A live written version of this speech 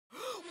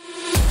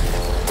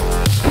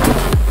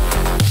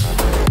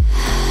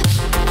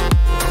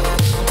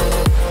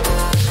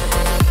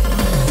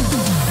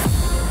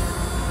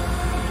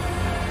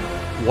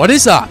What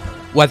is up,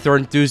 weather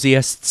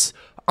enthusiasts?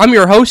 I'm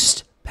your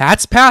host,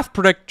 Pat's Path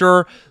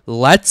Predictor.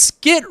 Let's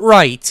get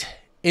right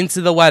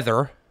into the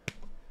weather.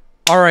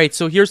 Alright,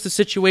 so here's the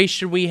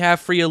situation we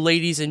have for you,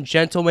 ladies and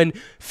gentlemen.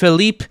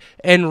 Phillipe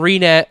and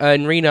Rina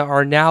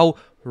are now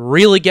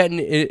really getting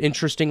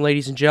interesting,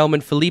 ladies and gentlemen.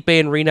 Phillipe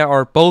and Rina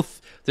are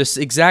both the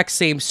exact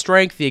same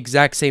strength, the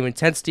exact same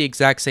intensity,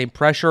 exact same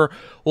pressure.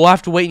 We'll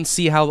have to wait and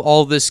see how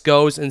all this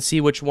goes and see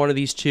which one of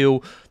these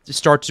two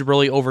starts to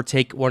really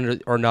overtake one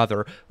or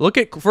another.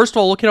 First of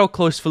all, look at how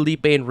close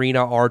Phillipe and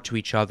Rina are to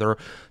each other.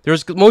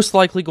 There's most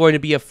likely going to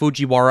be a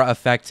Fujiwara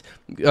effect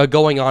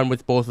going on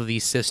with both of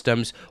these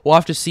systems. We'll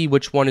have to see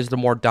which one is the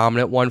more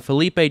dominant one.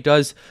 Phillipe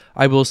does,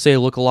 I will say,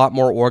 look a lot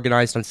more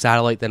organized on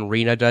satellite than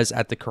Rina does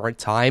at the current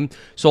time.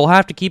 So we'll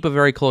have to keep a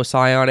very close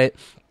eye on it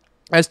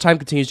as time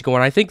continues to go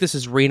on. I think this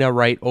is Rina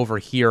right over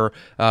here,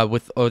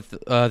 with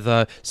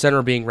the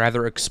center being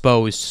rather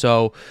exposed.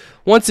 So,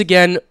 once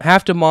again,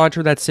 have to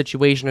monitor that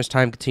situation as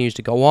time continues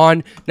to go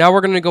on. Now we're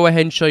going to go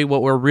ahead and show you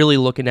what we're really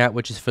looking at,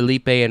 which is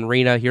Phillipe and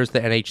Rina. Here's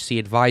the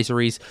NHC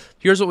advisories.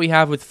 Here's what we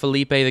have with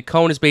Phillipe. The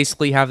cone is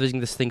basically having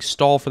this thing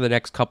stall for the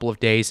next couple of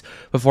days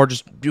before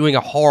just doing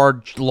a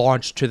hard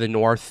launch to the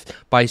north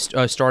by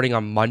starting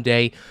on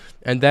Monday.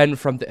 And then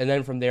from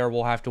there,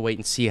 we'll have to wait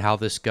and see how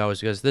this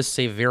goes, because this is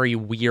a very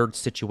weird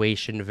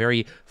situation,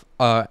 very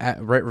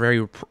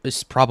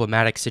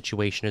problematic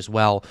situation as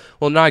well.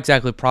 Well, not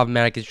exactly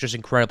problematic, it's just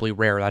incredibly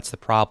rare. That's the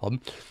problem.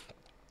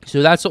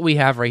 So that's what we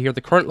have right here.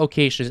 The current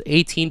location is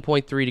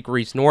 18.3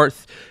 degrees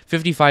north,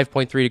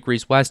 55.3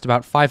 degrees west,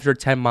 about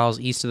 510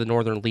 miles east of the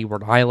northern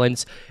Leeward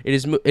Islands. It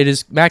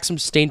is maximum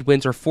sustained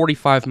winds are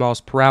 45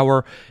 miles per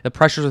hour. The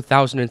pressure is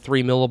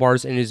 1,003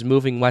 millibars and is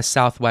moving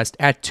west-southwest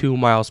at 2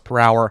 miles per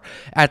hour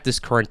at this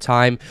current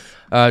time.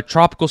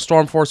 Tropical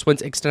storm force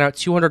winds extend out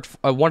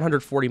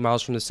 140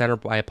 miles from the center.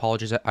 I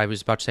apologize, I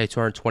was about to say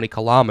 220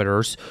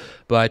 kilometers.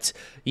 But,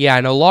 yeah,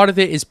 and a lot of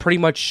it is pretty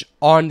much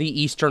on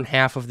the eastern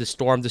half of the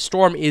storm. The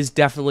storm is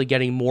definitely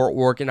getting more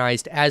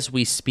organized as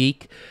we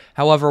speak.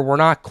 However, we're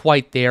not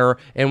quite there,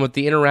 and with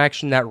the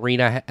interaction that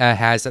Rina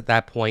has at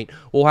that point,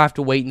 we'll have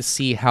to wait and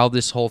see how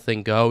this whole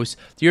thing goes.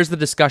 Here's the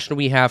discussion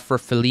we have for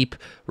Phillipe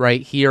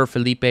right here,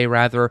 Phillipe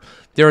rather.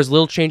 There is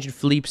little change in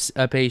Phillipe's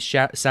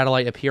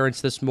satellite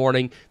appearance this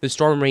morning. The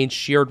storm remains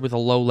sheared with a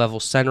low-level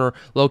center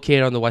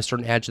located on the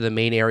western edge of the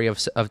main area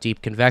of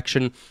deep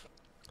convection.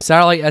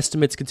 Satellite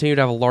estimates continue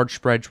to have a large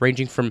spread,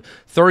 ranging from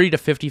 30 to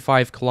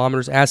 55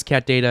 kilometers.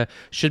 ASCAT data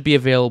should be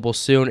available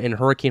soon, and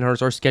hurricane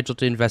hunters are scheduled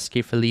to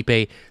investigate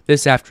Phillipe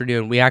this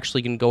afternoon. We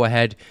actually can go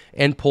ahead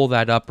and pull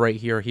that up right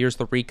here. Here's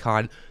the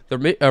recon. The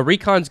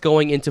recon's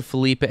going into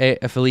Phillipe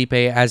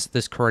as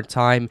this current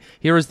time.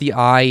 Here is the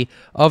eye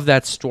of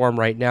that storm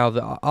right now.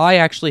 The eye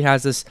actually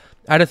has this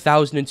at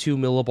 1,002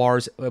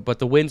 millibars, but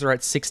the winds are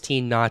at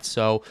 16 knots,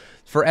 so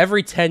for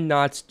every 10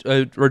 knots,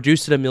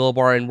 reduced it a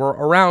millibar, and we're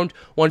around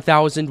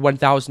 1,001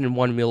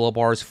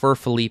 millibars for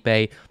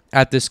Phillipe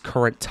at this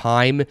current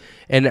time.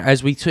 And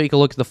as we take a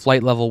look at the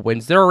flight level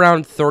winds, they're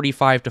around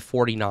 35 to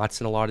 40 knots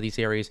in a lot of these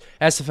areas.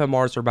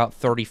 SFMRs are about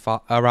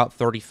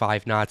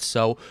 35 knots,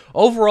 so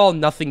overall,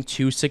 nothing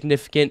too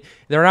significant.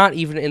 They're not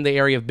even in the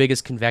area of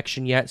biggest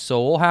convection yet,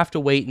 so we'll have to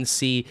wait and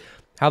see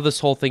how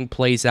this whole thing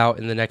plays out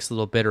in the next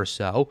little bit or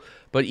so.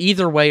 But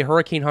either way,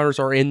 hurricane hunters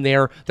are in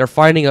there. They're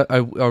finding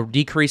a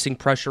decreasing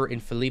pressure in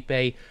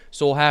Phillipe,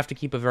 so we'll have to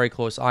keep a very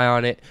close eye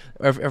on it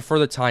for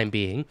the time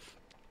being.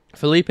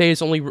 Phillipe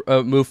has only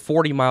moved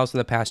 40 miles in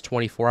the past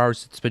 24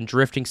 hours. It's been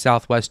drifting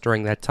southwest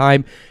during that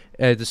time.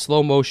 The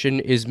slow motion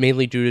is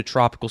mainly due to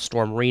Tropical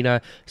Storm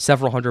Rina,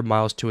 several hundred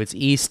miles to its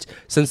east.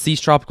 Since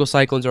these tropical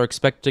cyclones are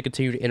expected to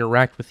continue to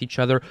interact with each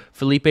other,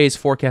 Phillipe is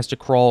forecast to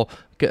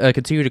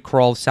continue to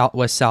crawl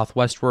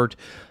southwest-southwestward.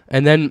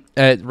 And then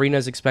Rina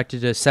is expected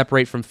to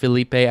separate from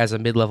Phillipe as a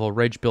mid-level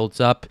ridge builds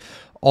up.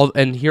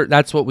 And here,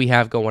 that's what we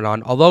have going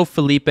on. Although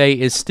Phillipe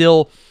is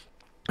still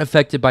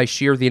affected by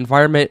shear, the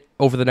environment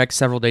over the next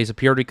several days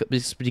appear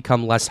to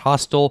become less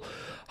hostile.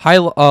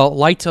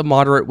 Light to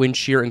moderate wind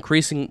shear,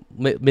 increasing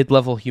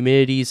mid-level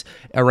humidities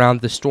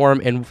around the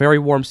storm, and very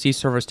warm sea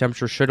surface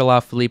temperatures should allow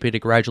Phillipe to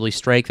gradually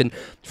strengthen.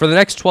 For the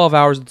next 12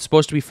 hours, it's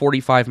supposed to be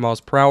 45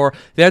 miles per hour.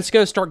 Then it's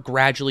going to start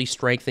gradually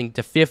strengthening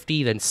to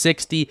 50, then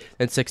 60,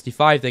 then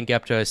 65, then get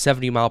up to a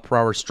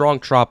 70-mile-per-hour strong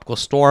tropical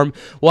storm.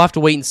 We'll have to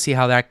wait and see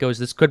how that goes.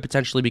 This could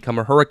potentially become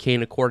a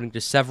hurricane, according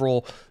to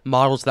several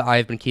models that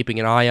I've been keeping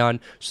an eye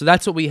on. So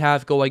that's what we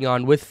have going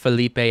on with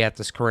Phillipe at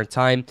this current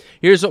time.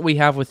 Here's what we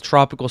have with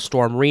Tropical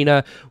Storm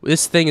Rina.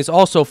 This thing is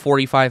also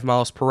 45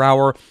 miles per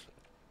hour.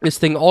 This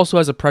thing also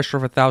has a pressure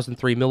of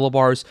 1,003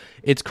 millibars.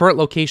 Its current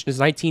location is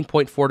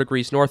 19.4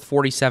 degrees north,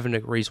 47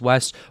 degrees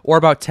west, or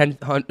about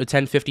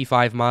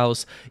 1055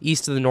 miles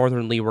east of the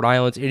northern Leeward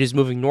Islands. It is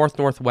moving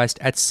north-northwest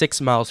at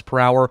 6 miles per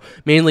hour,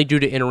 mainly due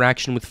to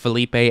interaction with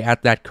Phillipe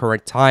at that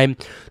current time.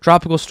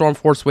 Tropical storm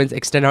force winds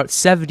extend out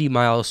 70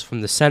 miles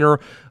from the center,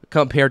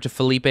 compared to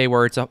Phillipe,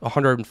 where it's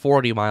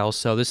 140 miles.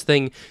 So this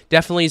thing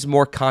definitely is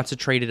more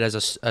concentrated as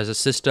a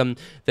system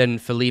than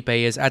Phillipe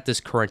is at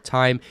this current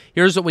time.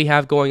 Here's what we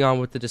have going on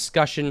with the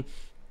discussion.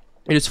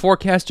 It is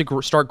forecast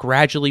to start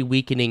gradually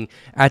weakening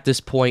at this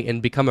point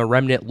and become a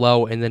remnant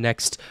low in the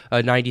next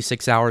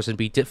 96 hours and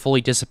be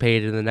fully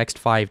dissipated in the next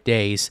 5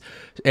 days.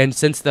 And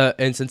since the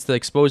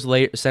exposed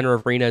center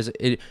of Rina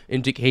it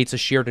indicates a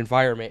sheared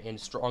environment and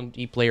strong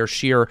deep layer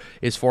shear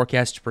is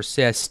forecast to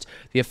persist,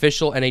 the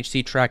official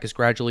NHC track is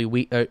gradually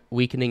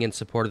weakening in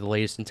support of the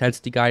latest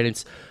intensity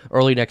guidance.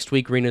 Early next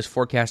week, Rina is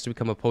forecast to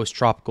become a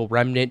post-tropical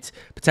remnant,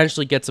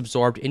 potentially gets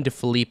absorbed into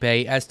Phillipe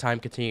as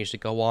time continues to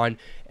go on,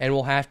 and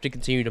we'll have to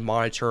continue to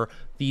monitor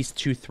these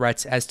two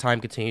threats as time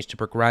continues to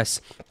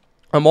progress.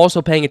 I'm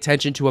also paying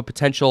attention to a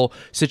potential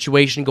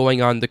situation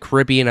going on in the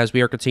Caribbean as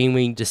we are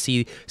continuing to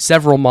see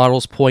several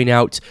models point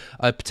out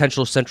a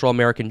potential Central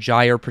American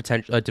gyre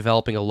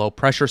developing a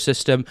low-pressure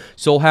system.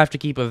 So we'll have to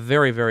keep a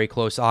very, very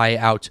close eye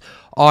out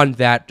on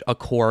that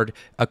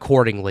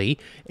accordingly.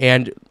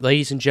 And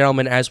ladies and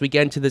gentlemen, as we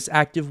get into this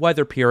active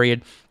weather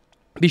period,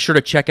 be sure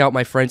to check out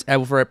my friends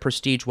over at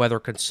Prestige Weather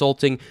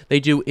Consulting. They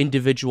do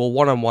individual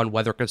one-on-one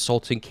weather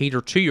consulting,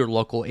 cater to your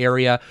local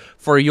area.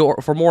 For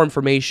more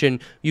information,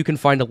 you can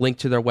find a link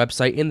to their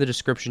website in the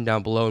description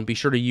down below, and be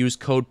sure to use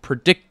code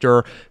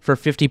PREDICTOR for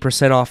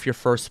 50% off your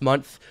first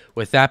month.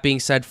 With that being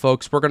said,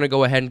 folks, we're going to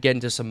go ahead and get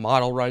into some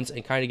model runs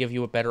and kind of give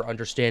you a better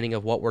understanding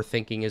of what we're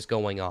thinking is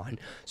going on.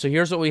 So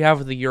here's what we have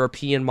with the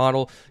European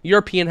model. The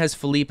European has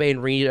Phillipe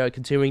and Rina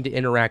continuing to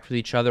interact with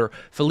each other.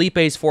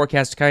 Phillipe's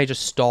forecast to kind of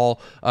just stall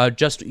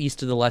just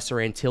east of the Lesser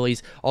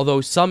Antilles,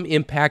 although some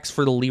impacts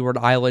for the Leeward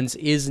Islands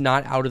is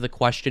not out of the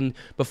question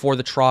before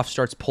the trough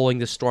starts pulling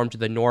the storm to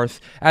the north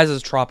as a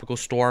tropical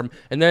storm,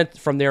 and then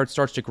from there it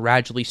starts to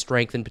gradually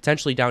strengthen,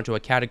 potentially down to a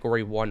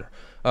Category 1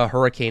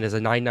 hurricane as a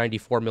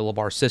 994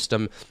 millibar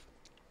system,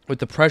 with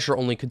the pressure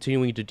only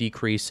continuing to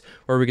decrease,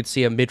 where we could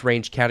see a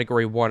mid-range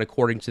Category 1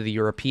 according to the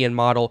European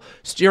model.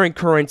 Steering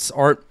currents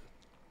aren't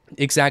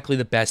exactly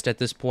the best at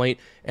this point,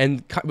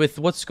 and with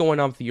what's going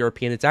on with the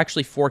European, it's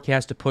actually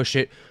forecast to push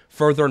it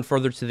further and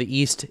further to the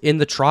east in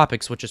the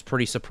tropics, which is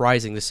pretty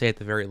surprising to say at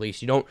the very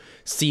least. You don't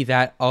see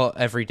that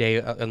every day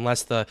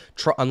unless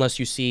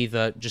you see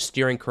the just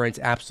steering currents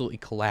absolutely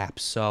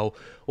collapse. So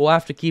we'll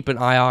have to keep an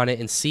eye on it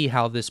and see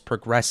how this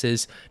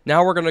progresses.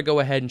 Now we're going to go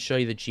ahead and show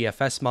you the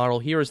GFS model.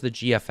 Here is the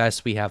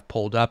GFS we have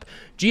pulled up.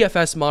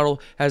 GFS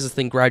model has this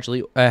thing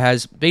gradually,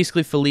 has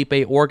basically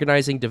Phillipe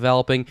organizing,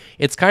 developing.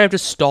 It's kind of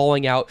just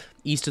stalling out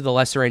east of the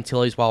Lesser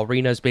Antilles while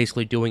Rina is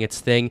basically doing its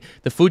thing.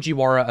 The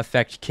Fujiwara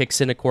effect kicks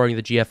in according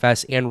to the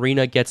GFS, and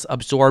Rina gets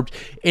absorbed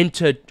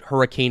into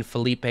Hurricane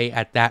Phillipe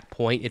at that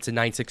point. It's a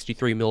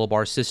 963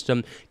 millibar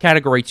system,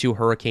 Category 2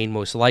 hurricane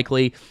most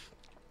likely.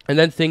 And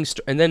then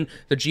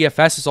the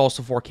GFS is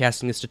also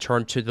forecasting this to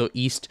turn to the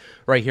east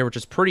right here, which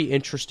is pretty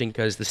interesting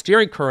because the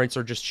steering currents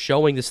are just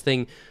showing this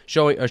thing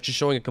showing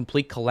a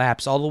complete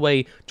collapse all the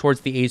way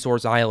towards the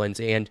Azores Islands,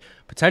 and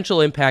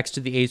potential impacts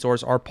to the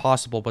Azores are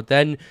possible, but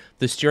then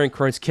the steering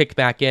currents kick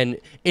back in.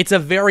 It's a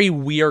very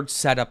weird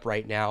setup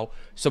right now,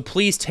 so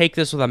please take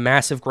this with a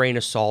massive grain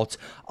of salt.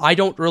 I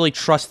don't really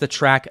trust the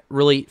track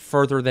really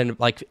further than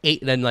like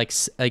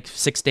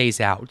 6 days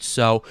out,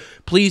 so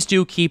please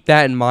do keep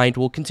that in mind.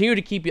 We'll continue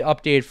to keep you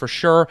updated for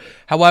sure.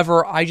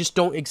 However, I just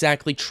don't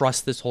exactly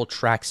trust this whole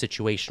track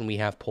situation we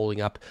have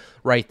pulling up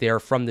right there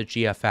from the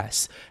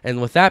GFS.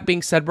 And with that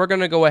being said, we're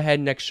going to go ahead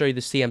and next show you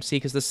the CMC,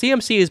 because the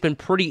CMC has been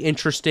pretty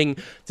interesting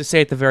to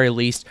say at the very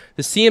least.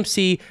 The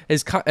CMC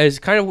is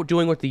kind of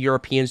doing what the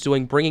Europeans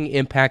doing, bringing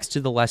impacts to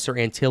the Lesser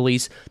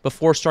Antilles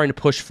before starting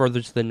to push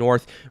further to the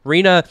north.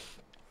 Rina,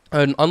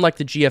 unlike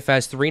the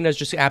GFS, the Rina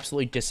just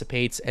absolutely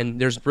dissipates,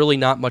 and there's really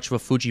not much of a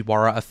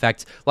Fujiwara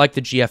effect like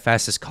the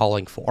GFS is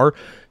calling for.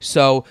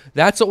 So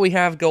that's what we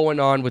have going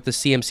on with the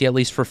CMC, at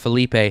least for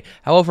Phillipe.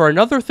 However,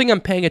 another thing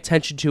I'm paying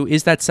attention to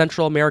is that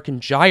Central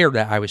American gyre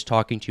that I was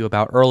talking to you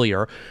about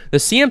earlier. The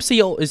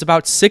CMC is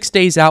about 6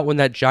 days out when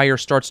that gyre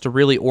starts to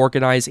really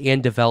organize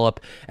and develop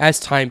as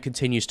time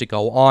continues to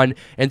go on.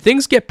 And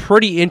things get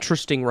pretty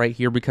interesting right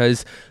here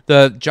because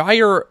the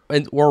gyre,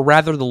 or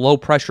rather the low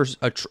pressure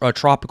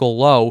tropical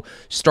low,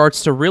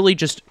 starts to really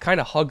just kind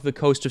of hug the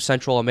coast of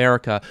Central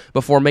America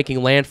before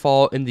making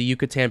landfall in the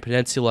Yucatan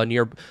Peninsula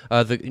near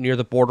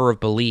the border of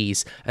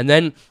Belize, and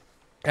then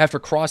after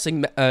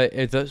crossing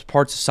the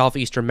parts of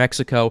southeastern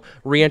Mexico,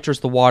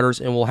 re-enters the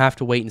waters, and we'll have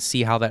to wait and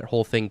see how that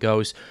whole thing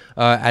goes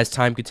as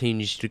time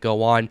continues to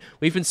go on.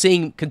 We've been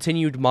seeing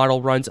continued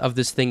model runs of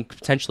this thing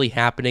potentially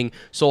happening,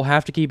 so we'll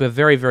have to keep a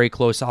very, very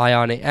close eye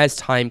on it as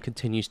time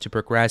continues to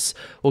progress.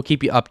 We'll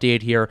keep you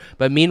updated here.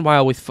 But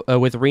meanwhile,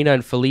 with Rina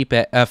and Phillipe,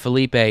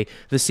 the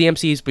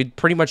CMC has been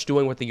pretty much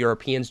doing what the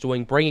Europeans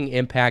doing, bringing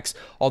impacts,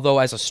 although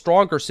as a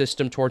stronger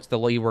system towards the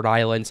Leeward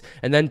Islands,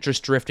 and then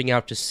just drifting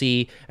out to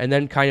sea, and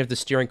then kind of the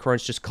steering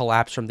currents just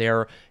collapse from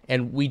there,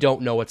 and we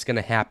don't know what's going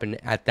to happen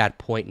at that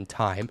point in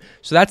time.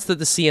 So that's the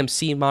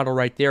CMC model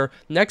right there.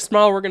 Next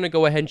model we're going to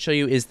go ahead and show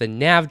you is the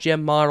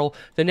NavGem model.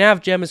 The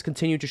NavGem has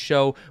continued to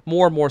show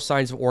more and more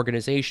signs of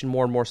organization,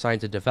 more and more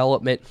signs of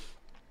development.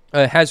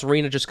 has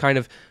Rina just kind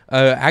of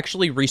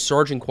actually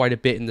resurging quite a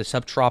bit in the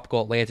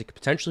subtropical Atlantic,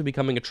 potentially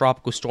becoming a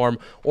tropical storm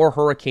or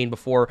hurricane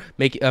before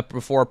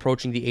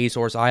approaching the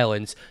Azores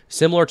Islands,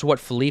 similar to what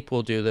Phillipe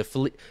will do. The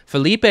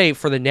Phillipe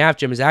for the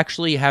NavGem is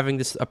actually having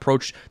this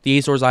approach the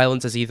Azores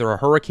Islands as either a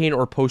hurricane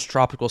or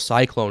post-tropical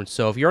cyclone.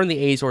 So if you're in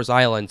the Azores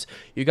Islands,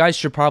 you guys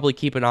should probably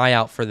keep an eye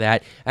out for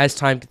that as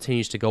time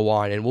continues to go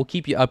on. And we'll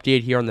keep you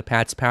updated here on the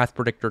Pat's Path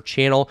Predictor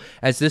channel,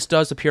 as this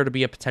does appear to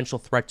be a potential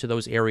threat to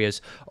those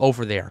areas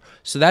over there.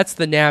 So that's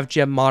the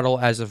NavGem model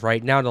as of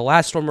right now. The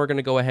last one we're going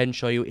to go ahead and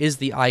show you is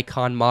the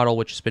Icon model,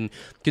 which has been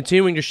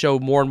continuing to show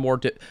more and more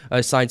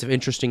signs of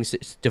interesting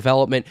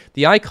development.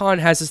 The Icon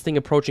has this thing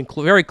approaching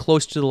very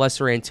close to the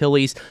Lesser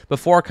Antilles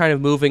before kind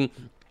of moving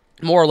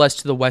more or less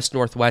to the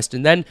west-northwest,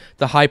 and then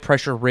the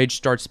high-pressure ridge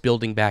starts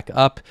building back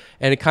up,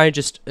 and it kind of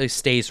just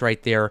stays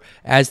right there,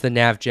 as the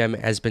NavGem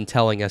has been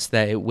telling us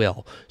that it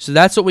will. So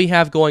that's what we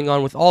have going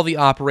on with all the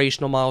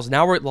operational models.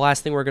 Now, the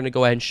last thing we're going to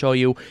go ahead and show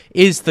you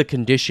is the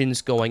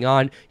conditions going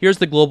on. Here's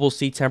the global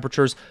sea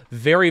temperatures.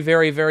 Very,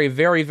 very, very,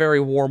 very, very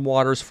warm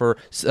waters for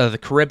the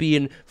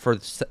Caribbean, for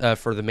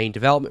the main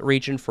development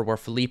region, for where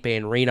Phillipe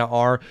and Rina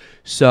are.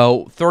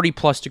 So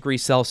 30+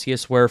 degrees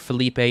Celsius where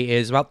Phillipe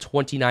is, about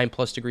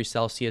 29+ degrees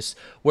Celsius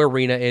where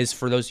Rina is.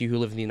 For those of you who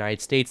live in the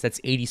United States, that's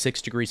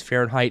 86 degrees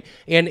Fahrenheit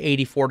and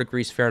 84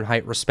 degrees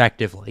Fahrenheit,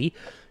 respectively.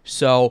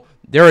 So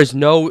there is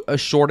no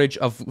shortage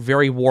of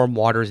very warm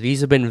waters.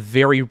 These have been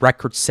very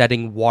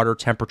record-setting water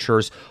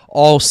temperatures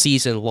all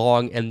season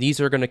long, and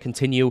these are going to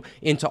continue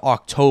into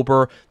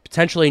October,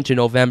 potentially into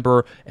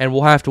November, and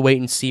we'll have to wait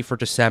and see for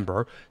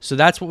December. So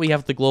that's what we have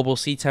with the global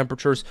sea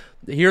temperatures.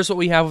 Here's what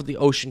we have with the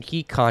ocean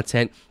heat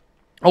content.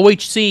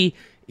 OHC,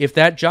 if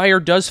that gyre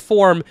does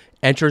form,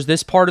 enters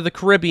this part of the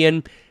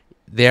Caribbean,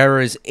 there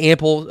is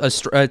ample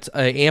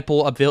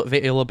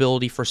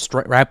availability for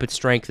rapid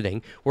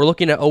strengthening. We're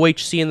looking at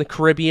OHC in the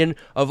Caribbean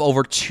of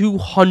over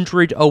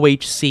 200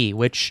 OHC,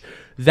 which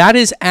that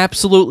is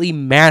absolutely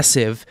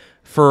massive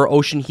for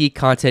ocean heat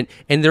content,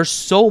 and there's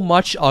so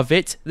much of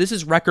it. This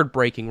is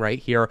record-breaking right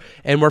here,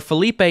 and where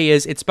Phillipe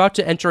is, it's about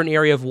to enter an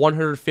area of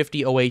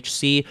 150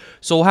 OHC,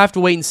 so we'll have to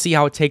wait and see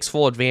how it takes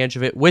full advantage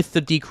of it with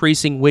the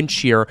decreasing wind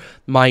shear,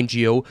 mind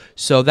you.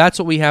 So that's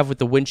what we have with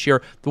the wind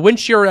shear. The wind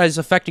shear as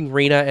affecting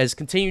Rina has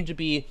continued to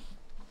be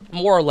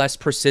more or less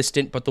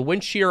persistent, but the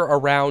wind shear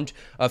around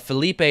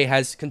Phillipe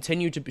has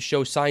continued to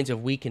show signs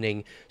of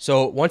weakening.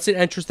 So once it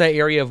enters that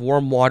area of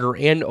warm water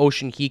and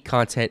ocean heat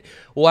content,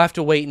 we'll have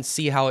to wait and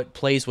see how it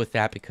plays with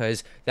that,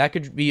 because that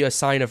could be a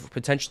sign of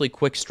potentially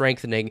quick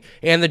strengthening.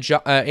 And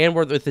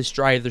with this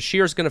dry, the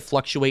shear is going to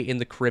fluctuate in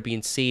the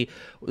Caribbean Sea.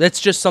 That's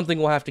just something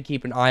we'll have to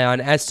keep an eye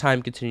on as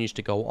time continues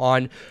to go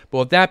on. But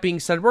with that being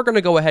said, we're going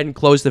to go ahead and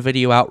close the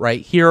video out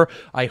right here.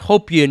 I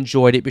hope you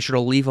enjoyed it. Be sure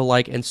to leave a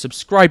like and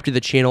subscribe to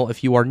the channel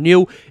if you are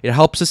new. It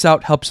helps us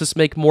out, helps us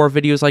make more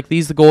videos like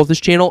these. The goal of this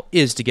channel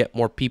is to get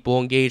more people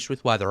engaged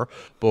with weather.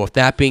 But with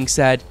that being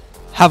said,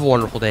 have a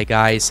wonderful day,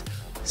 guys.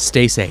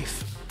 Stay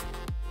safe.